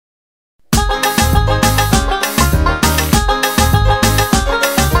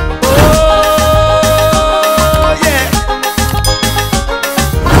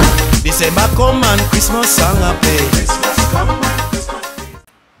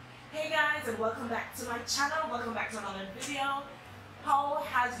welcome back to my channel. Welcome back to another video. How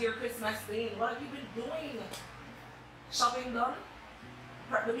has your Christmas been? What have you been doing? Shopping done?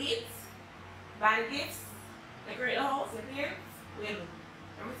 Prep the meats? Buy the gifts? Decorate the house? The kids? With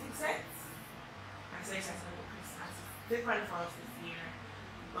everything set? I'm so excited about Christmas. It's different for us this year,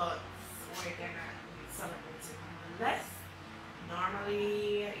 but we're gonna celebrate it nonetheless.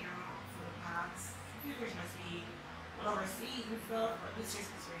 Normally, you know, for the past few Christmas week, overseas and stuff, but this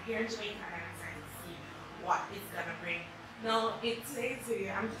Christmas we're here in Jamaica and I'm excited to see what it's gonna bring. Now, today's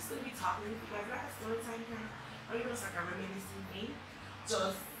video, I'm just gonna be talking with you guys like a story time kind of, or even just like a reminiscing thing,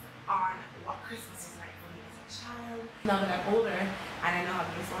 just on what Christmas is like for me as a child. Now that I'm older and I now have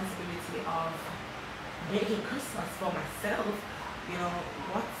the responsibility of making Christmas for myself, you know,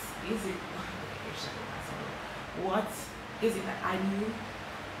 what is it? What is it that I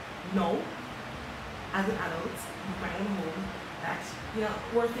know as an adult in my own home that, you know,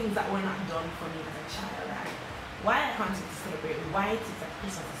 were things that were not done for me as a child, and why I continue to celebrate, why it is that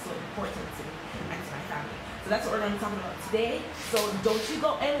Christmas is so important to me and to my family. So that's what we're going to be talking about today. So don't you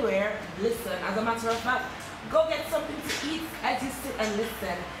go anywhere. Listen, as a matter of fact, go get something to eat as you sit and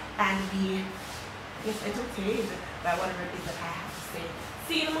listen and be just entertained by whatever it is that I have to say.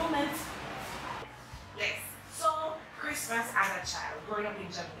 See you in a moment. Yes, so Christmas as a child, growing up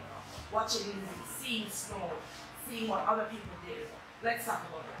in Jamaica, watching movies, seeing snow, seeing what other people did. Let's talk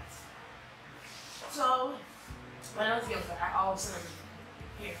about that. So, when I was younger, I always celebrated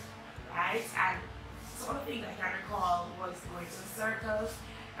here, right? And some of the things I can recall was going to the circus.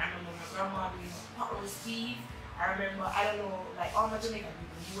 I remember my grandma doing pot roast beef. I remember, I don't know, like all my Jamaican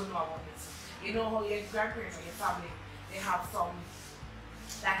people, you would know about this. You know how your grandparents and your family, they have some,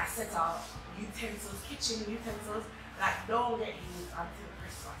 like a set of utensils, kitchen utensils, that don't get used until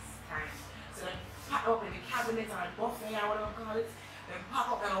Christmas time. So they pack up in the cabinet or a buffet or whatever you call it, then pack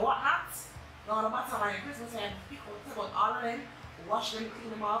up and whatnot. Now on the bottom of Christmas time, people take out all of them, wash them, clean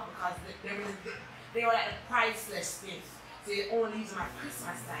them off because they were like the priceless things. So they only use them at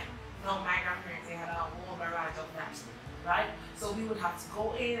Christmas time. Now my grandparents, they had a whole barrage of that, right? So we would have to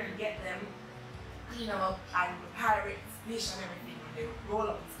go in and get them, clean them up and prepare it, dish and everything, and they would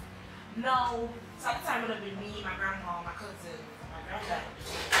roll up. Now, so at the time it would have been me, my grandma, my cousin, my granddad,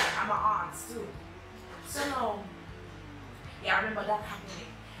 and my aunts too. So now, yeah, I remember that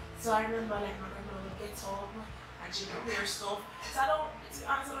happening. So I remember like my grandma would get up and she would prepare stuff. So I don't, to be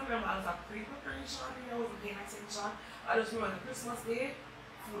honest, I don't remember I was like pre-preparation, you know, I wasn't paying attention. I just remember the Christmas day,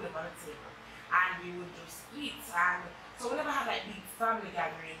 food up on the table. And we would just eat. And so we never had like big family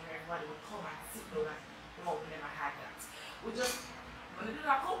gathering where everybody would come and sit down and no, we never had that. We just, when we did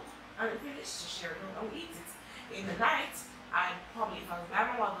our cook, and we finished to share it and we eat it. In the night, I'd probably, if I was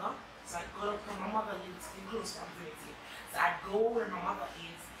by my mother, so I'd go up, because my mother lives in close proximity. So I'd go where my mother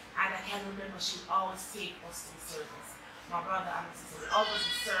is, and I can remember she would always take us to the circus. My brother and my sister would always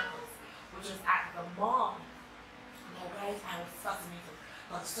to the circus, which was at the mall. Now guys, I was fascinated.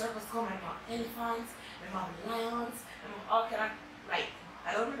 Because the circus come and have elephants, they have lions, and all kind of, like,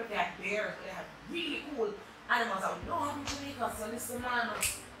 I don't remember if they had bears, but they had really cool animals that we don't have in Jamaica. So listen, man.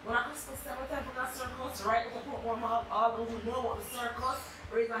 When I Christmas time, time for that circus, right with the put warm up, all those who know about the circus,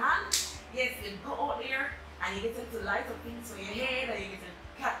 raise a hand. Yes, you go out there and you get to light up things for your head, and you get to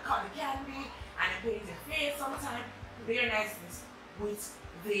cut the candy, and you paint your face sometimes. Very niceness with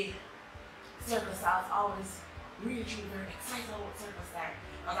the circus. I was always really, very excited about circus time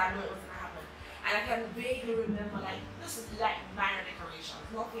because I knew it was gonna happen. And I can vaguely remember like this is like minor decorations,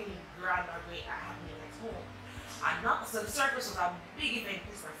 nothing grand or great that happened at home. And not, so the circus was a big event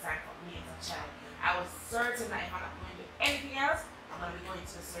Christmas time for me as a child. I was certain that if I'm not going to do anything else, I'm going to be going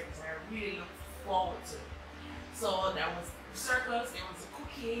to the circus, and I really look forward to it. So there was the circus, there was the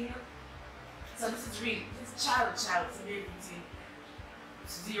cooking. So this is really, this child, so maybe between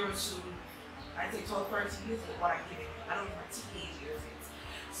 0 to, I'd say 12, 13 years is what I'm giving. I don't know my teenage years yet.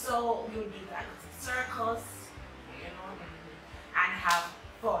 So we would do that with the circus, you know, and have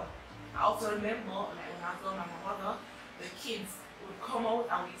fun. I also remember, like when I was going with my mother, the kids would come out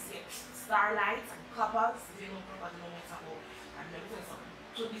and we'd see starlights and clappers. You know, clappers, you know what I'm talking about. And let me tell you something.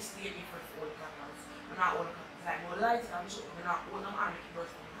 To this day, we prefer all the clappers. We're not all the clappers. Like, no lights, I'm sure we're not all them and make it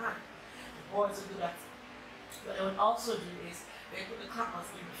burst from the hand. The boys would do that. What they would also do is they put the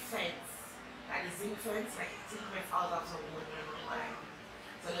clappers in the fence. Like the zinc fence, like zinc fence, all that sort of wood.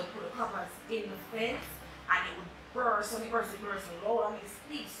 So they'll put the clappers in the fence and it would burst, when it burst loud and make this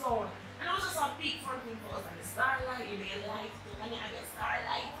big sound. And it was just a big fun thing for us. And the starlight, you may light it, and you have the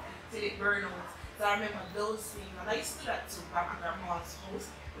starlight till it burn out. So I remember those things. And I used to do that too at my grandma's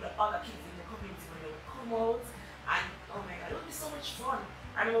house with the other kids in the community when they would come out. And oh my god, it would be so much fun.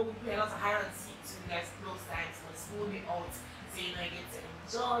 I remember we played lots of hide and seek to guys those times when school be out, so you know you get to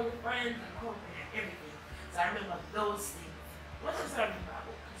enjoy your friends and company and everything. So I remember those things. What else I remember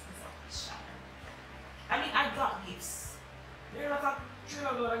about Christmas as a child? I mean, I got gifts. There are like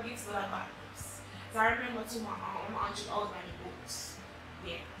a lot of gifts, but I got gifts. So I remember too, my aunt would always buy me books.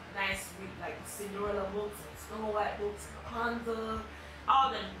 Yeah, nice read like Cinderella books and Snow White books and Rapunzel, all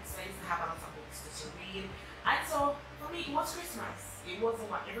them books. I used to have a lot of books to read. And so for me, it was Christmas. It wasn't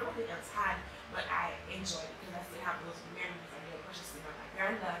what everybody else had, but I enjoyed it because I still have those memories and they were precious to me. My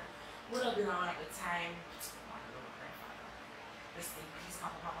granddad would have been around at the time. Oh, I don't know my grandfather. Rest in peace,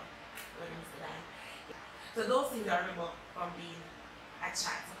 Papa. Where is the land? So those things I remember from being a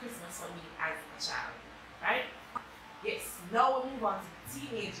child. So Christmas for me as a child, right? Yes. Now we move on to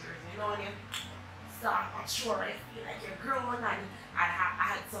teenagers. You know, when you start mature, I feel like you're growing, and I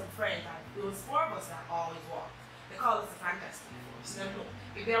had some friends, and there was 4 of us that always walked. They call us the Fantastic Four. So they know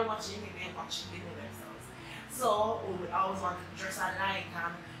if they're watching, if they're watching, they know themselves. So we would always want to dress alike,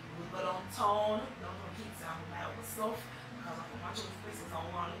 and we would go downtown pizza, and we buy all the stuff because of the bunch of places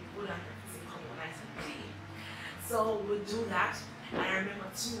on one, we would and everything come nice and clean. So we would do that. And I remember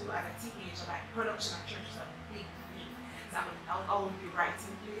too, as a teenager, like production at church was a big thing. So I would always be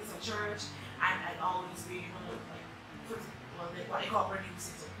writing plays at church, and I'd always be, you know, like what they call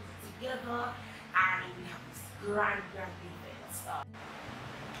producing, so put it together, and we have this grand events.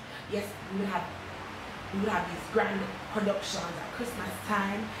 Yes, we would have these grand productions at Christmas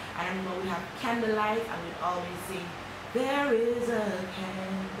time, and I remember we have candlelight, and we'd always sing, "There is a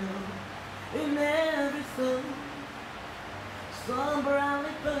candle in every soul, some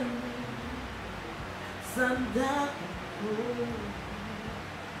brightly burning, some dark and cold,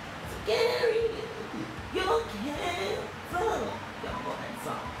 to carry your candle." Y'all know that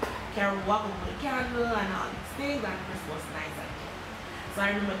song. Carol walk over the candle and all these things, and Christmas nights and so I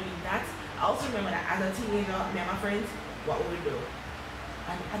remember doing that. I also remember that as a teenager, me and my friends, what would we do?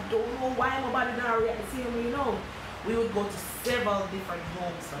 And I don't know why nobody didn't react the same way, you know. We would go to several different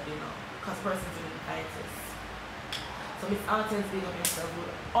homes for dinner because persons would invite us. So Miss Alton's big up himself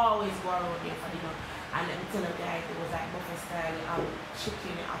would always go around there for dinner. And let me tell you guys, it was like buffet style. You have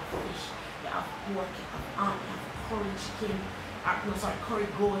chicken, you have fish, you have pork, you have curry chicken,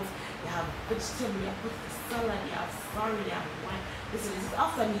 curry goat, you have vegetable, you have potato salad, you have sorry, you have wine. This is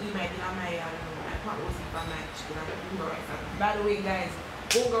after me eat my dinner, my partner was eating my chicken and bunga rice. And by the way, guys,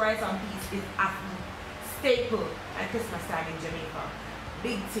 bunga rice and peas is a staple at Christmas time in Jamaica.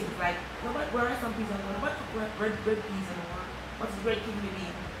 Big things like nobody rice and peas and nobody cook red peas and what's red kidney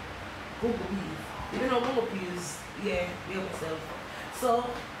bean? Bunga peas. You know bunga peas, yeah, they always sell. So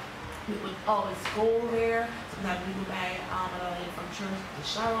we would always go there. Sometimes we would buy from church to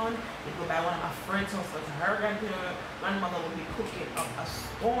Sharon. We'd go by one of my friends' house to her grandmother would be cooking up a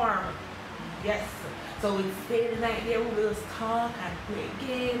storm. Yes. So we'd stay the night there, we would just talk and play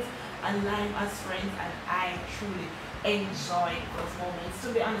games and live as friends, and I truly enjoyed those moments.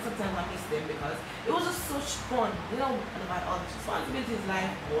 To be honest, sometimes I miss them because it was just such fun. You know, and about all the responsibilities,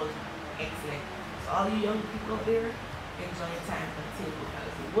 life was excellent. So all you young people out there, enjoy your time at the table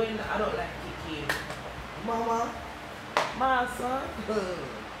because when the adult like kick in, mama, son.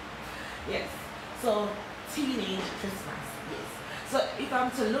 Yes. So teenage Christmas, yes. So if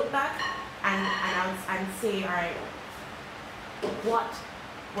I'm to look back and say, alright, what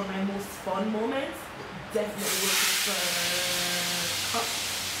were my most fun moments? Definitely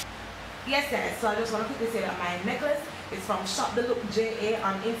yes guys, so I just want to quickly say that my necklace is from Shop the Look JA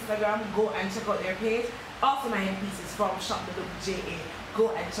on Instagram. Go and check out their page. Also my headpiece is from Shop the Look JA.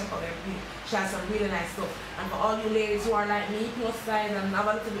 Go and check out their page. She has some really nice stuff. And for all you ladies who are like me, plus size and have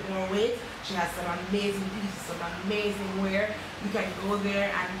a little bit more weight, she has some amazing pieces, some amazing wear. You can go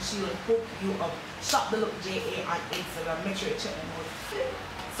there and she will hook you up. Shop the Look JA on Instagram. Make sure you check them out.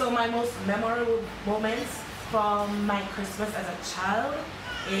 So my most memorable moments from my Christmas as a child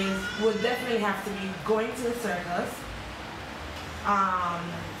would definitely have to be going to the circus,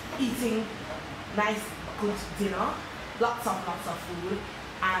 eating nice good dinner, lots of food,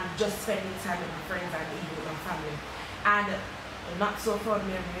 and just spending time with my friends and even with my family. And not so proud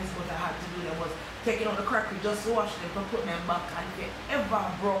memories, but I had to do them was taking out the crockery, just wash them, but put them back. And if you ever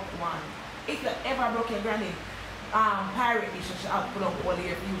broke one, if you ever broke your granny pirate dish, you should have put up all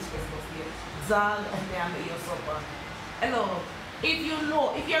your views Christmas Day. Zag and then your supper. Hello. If you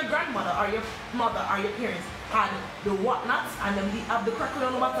know, if your grandmother or your mother or your parents had the whatnots and them have the crackle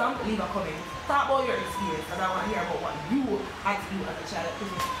on the bottom, leave a comment. Talk about your experience because I want to hear about what you had to do as a child at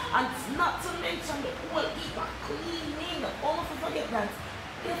Christmas. And not to mention the whole heap of cleaning. Almost forget that.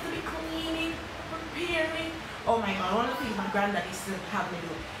 You have to be cleaning, preparing, Oh my God, one of the things my granddad used to have me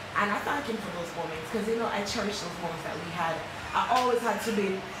do, and I thank him for those moments, because you know I cherish those moments that we had. I always had to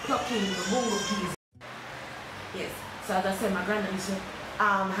be plucking the bungo peas. Yes, so as I said, my granddad used to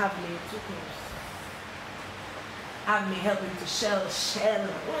have me helping to shell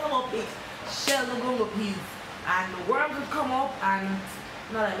the bungo peas, and the worms would come up, and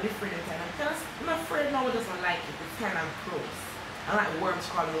not like I'm afraid of it. I'm not afraid, no, I just don't like it. It's kind of gross. I like worms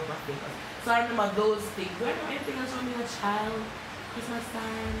crawling over my fingers. So I remember those things. Do I remember anything else when being a child? Christmas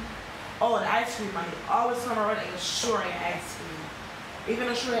time? Oh, the ice cream, man. Always come around like a Shorey ice cream. Even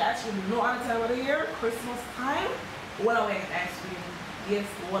a Shorey ice cream, no other time of the year, Christmas time, what I want ice cream. Yes,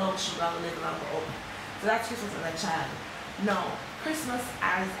 what else sugar, a little and up. So that's Christmas as a child. No, Christmas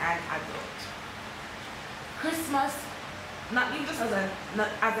as an adult. Christmas, not even just as an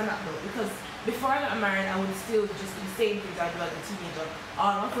adult, because before I got married, I would still just do the same things I do as a teenager.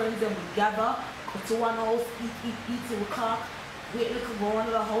 All my friends then would gather, go to one house, eat till o'clock, wait a little, go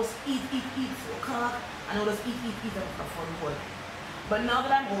into the house, eat till o'clock, and I'll just eat and have fun with it. But now that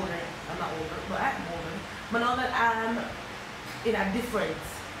I'm older, I'm not older, but I'm older, but now that I'm in a different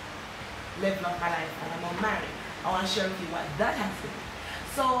level of my life and I'm unmarried, I want to share with you what that has been.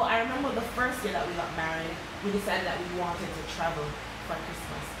 So I remember the first year that we got married, we decided that we wanted to travel for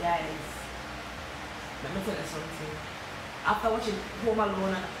Christmas. Guys, let me tell you something. After watching Home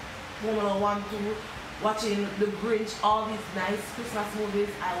Alone and Home Alone 1, 2, watching The Grinch, all these nice Christmas movies,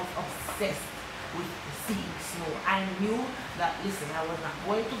 I was obsessed with seeing snow. I knew that, listen, I was not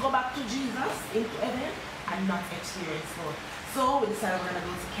going to go back to Jesus into heaven and not experience snow. So we decided we're going to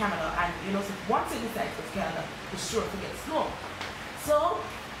go to Canada, and you know, so once we decided to go to Canada, we're sure to get snow. So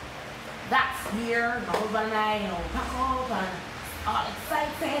that year, my husband and I, you know, packed up and all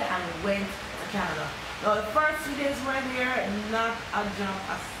excited, and we went to Canada. Now the first 2 days we were there, not a drop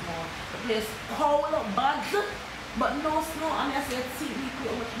of snow. The place cold, bad, but no snow. And I said, see, we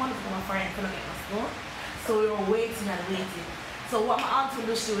put how much money for my friend couldn't get no snow. So we were waiting and waiting. So what my aunt would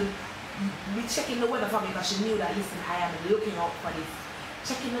do, she would be checking the weather for me, because she knew that, listen, I am looking out for this.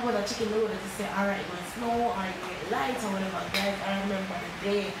 Checking the weather to say, alright, going snow, or going light, or whatever. Guys, I remember the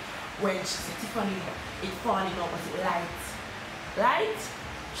day when she said, Tiffany, it's falling out, but it's light. Light?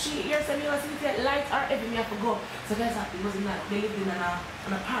 She hears me and said, lights are heavy, me have to go. So guys, it wasn't that. They lived in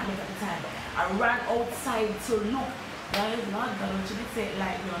an apartment at the time. I ran outside to look. Guys, Lord God, when she did say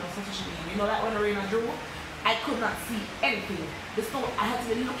light, me on the social media, you know, like when the rain drew, I could not see anything. The snow, I had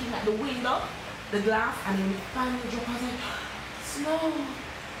to be looking at the window, the glass, and then it finally dropped. I was like, snow.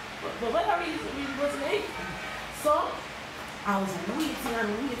 But when I really wasn't anything. So I was waiting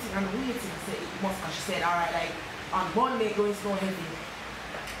and waiting and waiting. I said, it must, and she said, alright, like on Monday going snow heavy.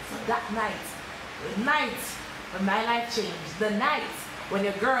 So that night, the night when my life changed, the night when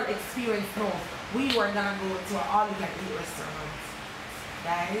your girl experienced snow, we were gonna go to an all-you-can-eat restaurant.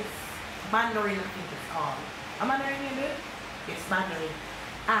 Guys, Mandarin, I think it's called. Am I Mandarin in it? It's Mandarin.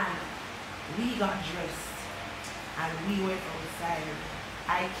 And we got dressed and we went outside.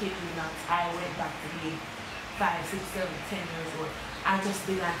 I kid you not, I went back to being 5, 6, 7, 10 years old. I just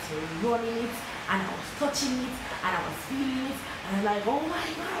began to run in it, and I was touching it, and I was feeling it, and I'm like, oh my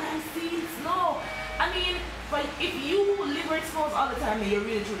God, I'm seeing snow. I mean, but if you live where it snows all the time, you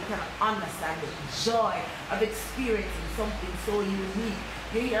really truly kind of understand the joy of experiencing something so unique.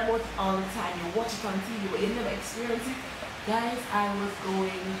 You hear about it all the time, you watch it on TV, but you never experience it. Guys, I was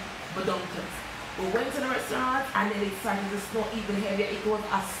going badonkers. We went to the restaurant, and then it started to snow even heavier. It was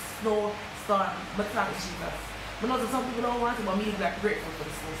a snowstorm, but thank Jesus. But also some people don't want it, but me is like grateful for the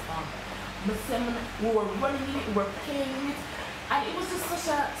snowstorm. We were running in it, we were playing in it, and it was just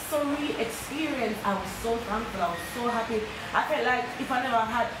such a surreal experience. I was so thankful, I was so happy. I felt like if I never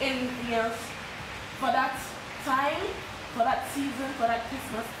had anything else for that time, for that season, for that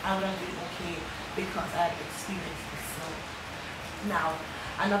Christmas, I would have been okay because I had experienced the snow. Now,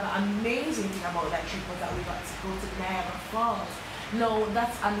 another amazing thing about that trip was that we got to go to Niagara Falls. No,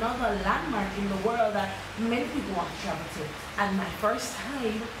 that's another landmark in the world that many people want to travel to. And my first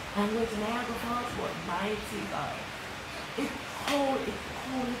time, I'm going to Niagara Falls, but mighty God. It's cold,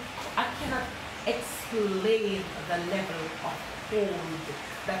 I cannot explain the level of cold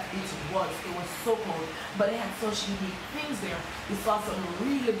that it was. It was so cold, but they had such unique things there. We saw some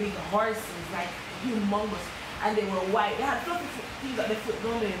really big horses, like humongous, and they were white. They had fluffy things at their foot,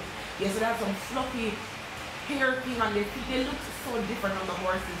 don't they? Yes, so they had some fluffy hair thing on their feet. They looked so different from the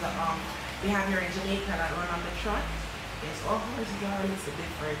horses that we have here in Jamaica that run on the track. Yes, all horses are a little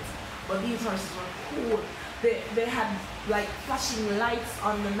different, but these horses were cool. They had like flashing lights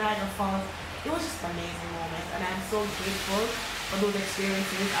on the Niagara Falls. It was just an amazing moment, and I'm so grateful for those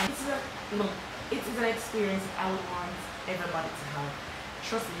experiences. And this is it is an experience I would want everybody to have.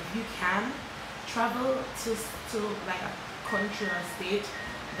 Trust me, if you can travel to like a country or state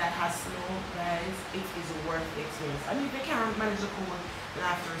that has snow, guys, it is worth the experience. I mean, if you can't manage the cold, then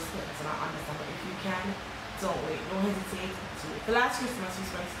I have to respect and I understand. But if you can, don't wait, don't hesitate to it. The last Christmas we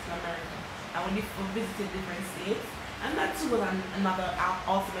spent in America, and we visited different states, and that too was another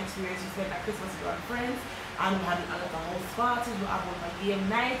awesome experience. We spent that Christmas with our friends, and we had a lot of house parties, we had one of game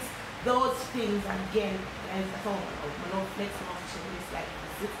nights, those things. And again, guys, that's all my love flex and also it's like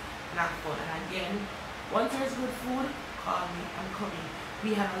sit and have fun. And again, once there's good food, call me, I'm coming.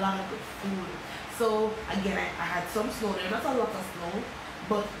 We had a lot of good food. So again, I had some snow there, not a lot of snow,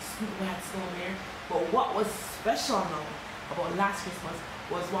 but we had snow there. But what was special now about last Christmas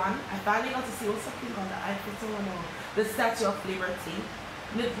was one, I finally got to see what's something called the L.I.F.E, the Statue of Liberty.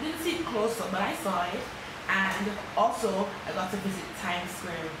 Didn't see it close up, but I saw it. And also, I got to visit Times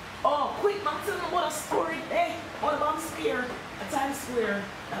Square. Oh, quick, I'm telling you about a story. Hey, what about Square? Times Square.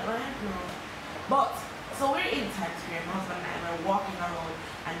 That right? No. But so we're in Times Square, my husband and I were walking around,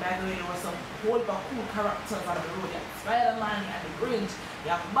 and by the way, there was some whole bunch of cool characters on the road. You have Spider-Man, you have the Grinch, you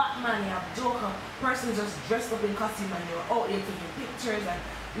have Batman, you have Joker, persons just dressed up in costume, and they were out there taking pictures and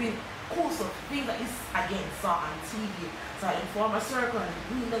doing cool stuff, things that you again saw on TV. So I form a circle and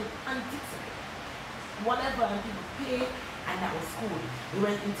doing them antics, whatever, and people pay, and that was cool. We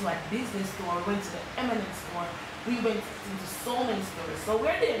went into a business store, we went to the M&M store. We went into so many stores. So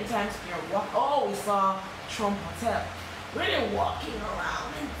we're there in Times Square. We saw Trump Hotel. We're there walking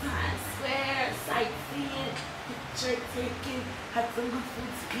around in Times Square, sightseeing, picture taking, had some good food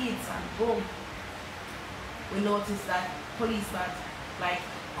to eat, and boom. We noticed that police had like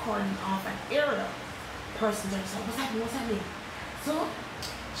cornered off an area. Persons are just like, what's happening? So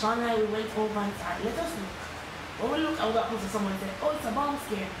Sean and I, we went over and started, let us look. When we look and we got close to someone and said, oh, it's a bomb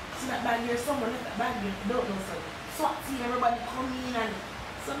scare. See that bag here, someone left that bag here. Don't know, so SWAT team, everybody come in, and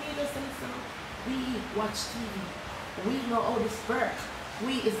so me just say, so we watch TV. We know how this works.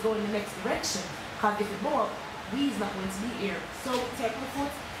 We is going the next direction. Because if it blow up, we is not going to be here. So we take the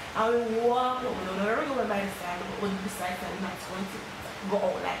foot and we walk. We don't know going by the side, but when we decide that we're not going to go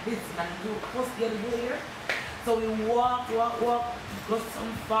out like this and do post the other here. So we walk, go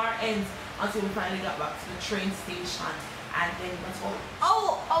some far ends until we finally got back to the train station. And then let's go.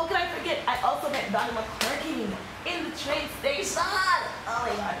 Oh, can I forget? I also met Donnie McClurkin in the train station. Oh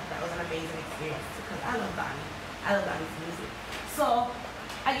my god, that was an amazing experience because I love Donnie. I love Donnie's music. So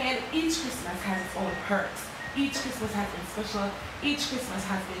again, each Christmas has its own perks. Each Christmas has been special. Each Christmas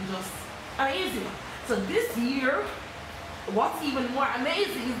has been just amazing. So this year, what's even more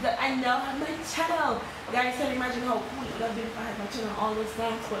amazing is that I now have my channel. Guys, can you imagine how cool it would have been if I had my channel all those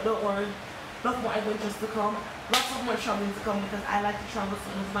times? But don't worry. Lots more adventures to come, lots of more traveling to come because I like to travel so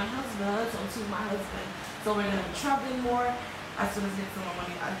does my husband, so too my husband. So we're going to be traveling more as soon as we get some more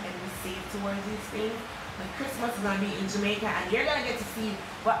money and we save towards these things. But Christmas is going to be in Jamaica and you're going to get to see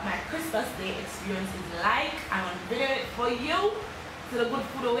what my Christmas Day experience is like. I'm going to video it for you, to the good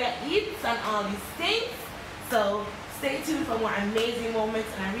food we eat and all these things. So stay tuned for more amazing moments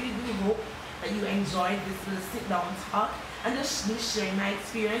and I really do hope that you enjoyed this little sit down talk and just me sharing my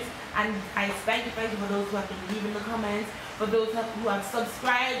experience. And I thank you for those who have been leaving the comments, for those who have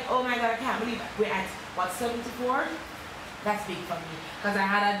subscribed. Oh my god, I can't believe we're at what, 74? That's big for me because I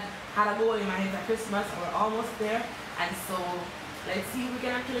had a goal in my head at Christmas and we're almost there, and so let's see if we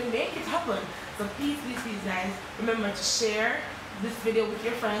can actually make it happen. So please guys, remember to share this video with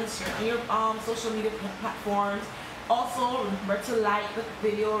your friends, share on your social media platforms. Also remember to like the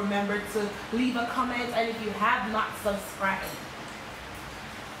video, remember to leave a comment, and if you have not subscribed,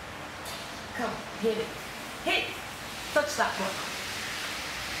 come, hit it, touch that button.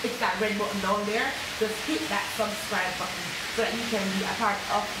 It's that red button down there. Just hit that subscribe button so that you can be a part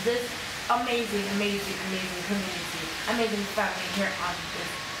of this amazing community, amazing family here on this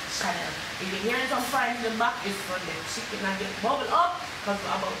channel. If you're hearing some fries in the back, it's for the chicken and get bubble up because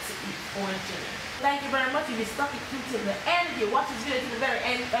we're about to eat for dinner. Thank you very much. If you stuck it through to the end, if you watch this video to the very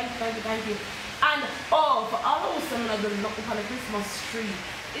end, thank you. And for all those some of them not on the Christmas tree,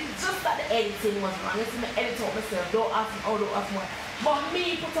 it's just that the editing was wrong. It's me edit out myself. Don't ask me, don't ask me. But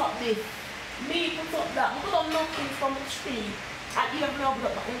me put up this, me put up that. I put up nothing from the tree. And even now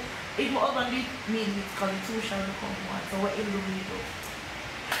put up that. If my husband did me because it's too shy to come one. So we're in the video.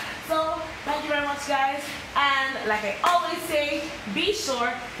 So thank you very much guys, and like I always say, be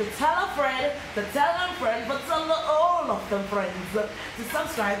sure to tell a friend, to tell them friends, but tell all of them friends to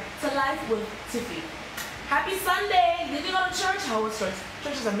subscribe to Life with Tiffy. Happy Sunday! Did you go to church? How was church?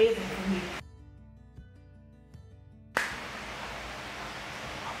 Church is amazing for me.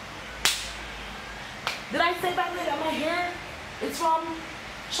 from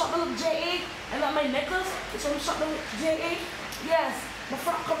Shop Little J.A. and not my necklace. It's from Shop Little J.A. Yes. My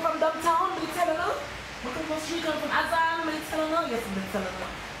frock come from downtown, me telling her. My come from street come from Azan, me telling her. Yes, I'm telling her.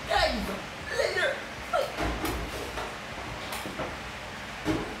 Guys, later.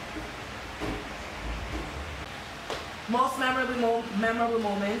 Most memorable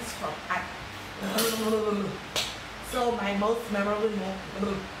moments from so my most memorable